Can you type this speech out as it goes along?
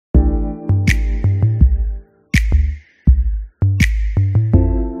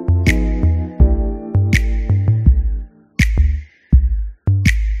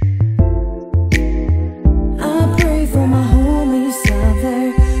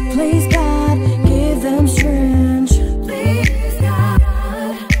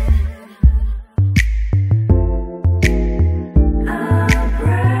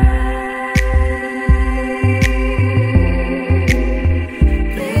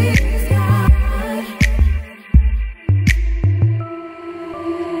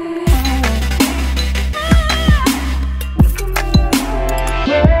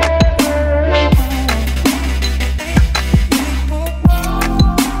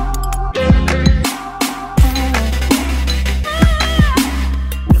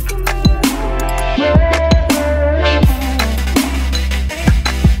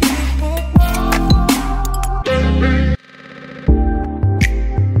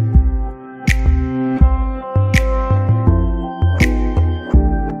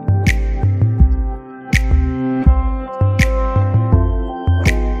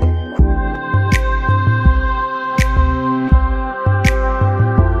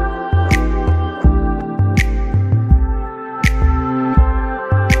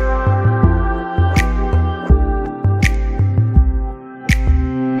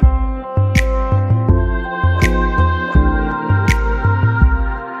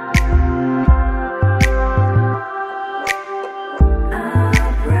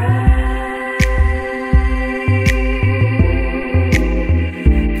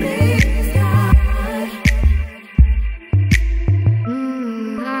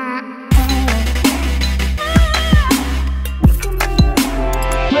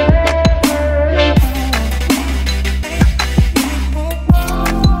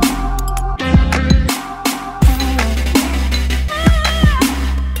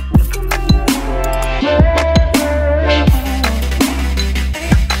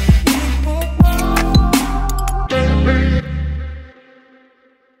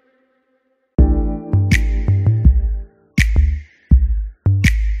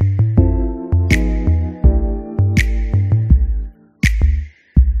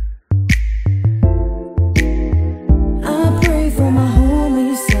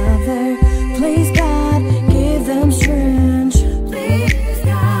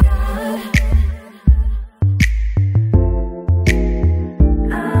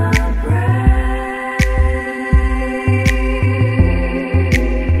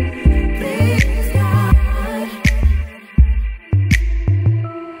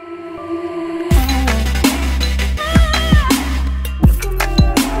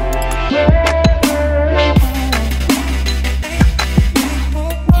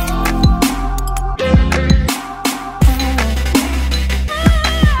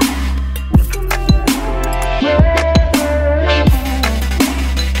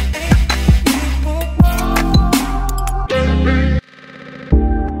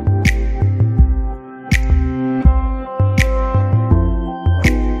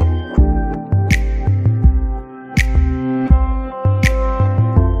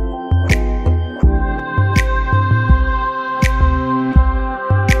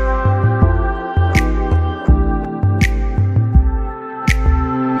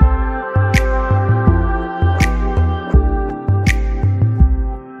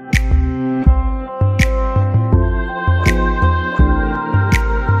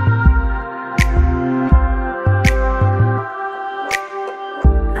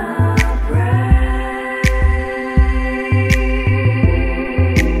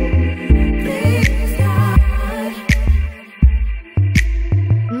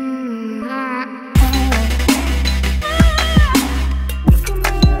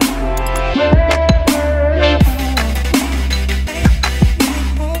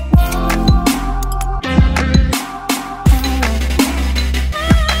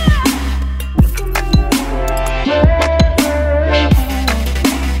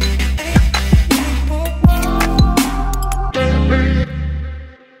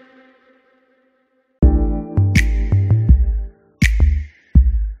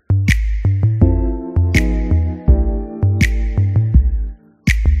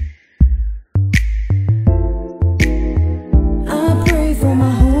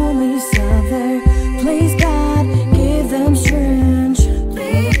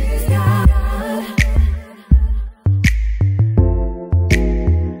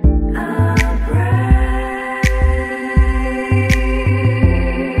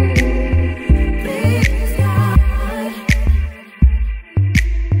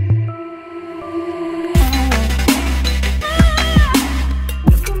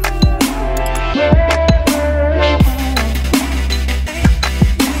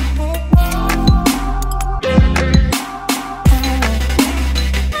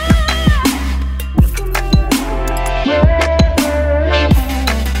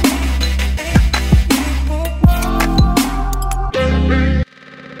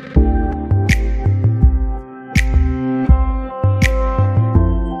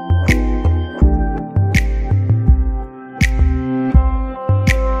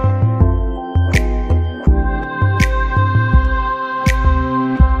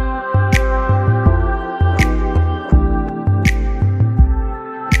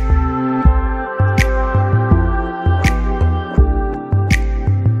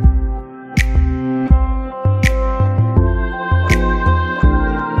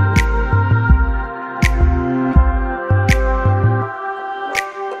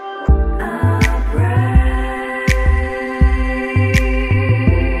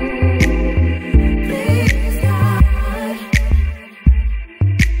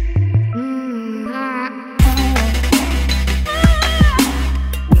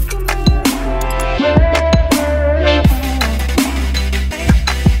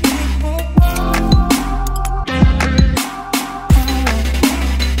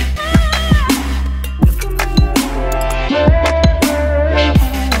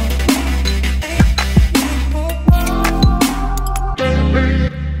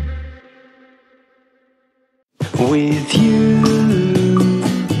With you,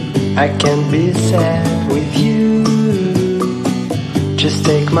 I can't be sad with you. Just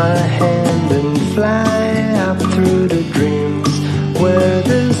take my hand and fly up through the dreams where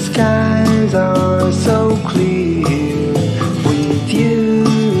the skies are so clear. With you,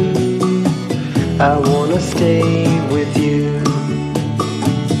 I wanna stay with you.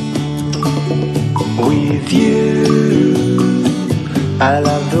 With you, I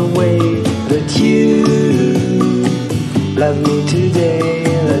love the way that you love me today.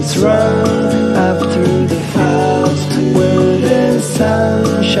 Let's run up through the fields where the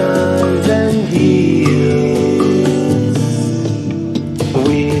sun shines and heals.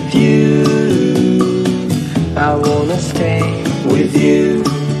 With you, I wanna stay with you.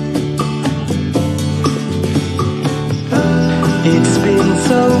 It's been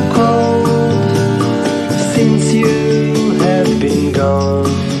so cold since you have been gone.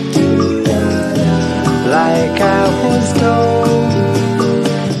 Like I was told,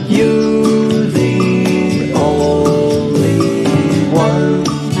 you're the only one.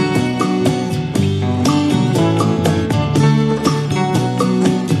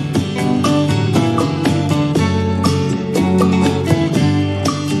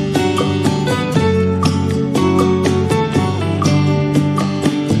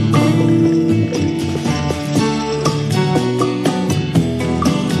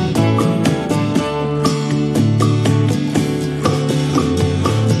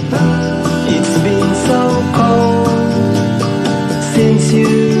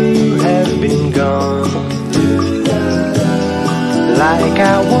 Like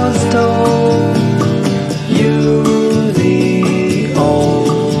I was told, you're the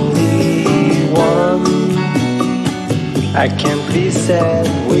only one. I can't be sad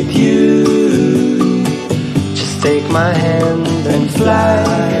with you. Just take my hand and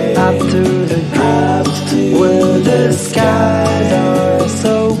fly up to the dreams where the skies are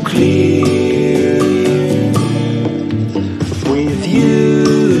so clear. With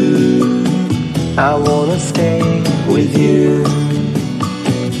you, I wanna stay with you.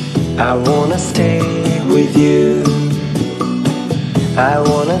 I wanna stay with you. I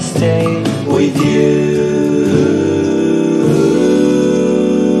wanna stay with you.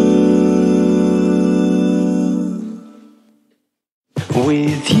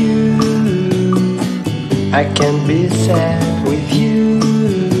 With you, I can't be sad with you.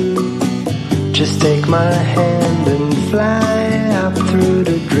 Just take my hand and fly up through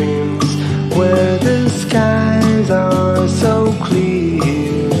the dreams where the skies are so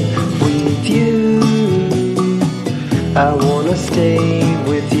clear. With you, I wanna stay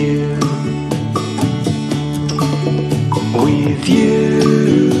with you. With you,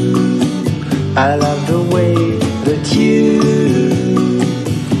 I love the way that you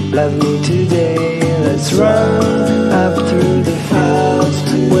love me today. Let's run up through the fields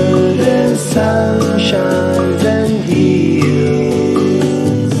where the sun shines and heals.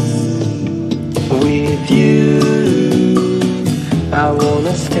 With you, I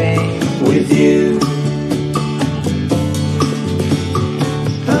wanna stay with you.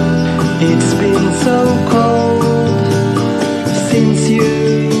 It's been so cold since you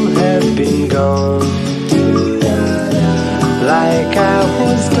have been gone. Like I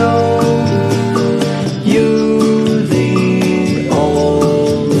was told, you're the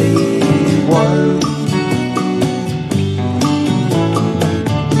only one.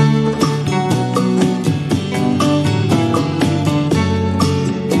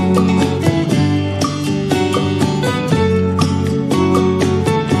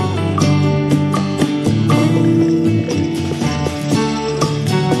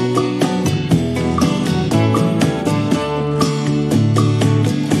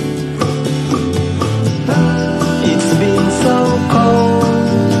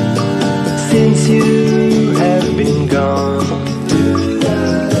 Since you have been gone,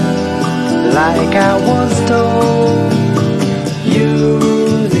 like I was told,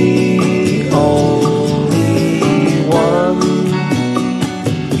 you're the only one.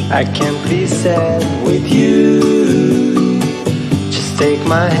 I can't be sad with you. Just take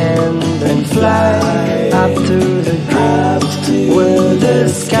my hand and fly up to the dreams where the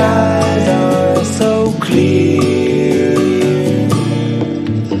skies are so clear.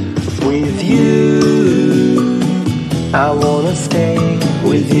 With you, I wanna stay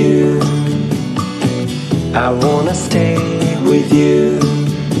with you. I wanna stay with you.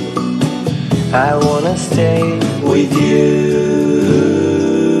 I wanna stay with you.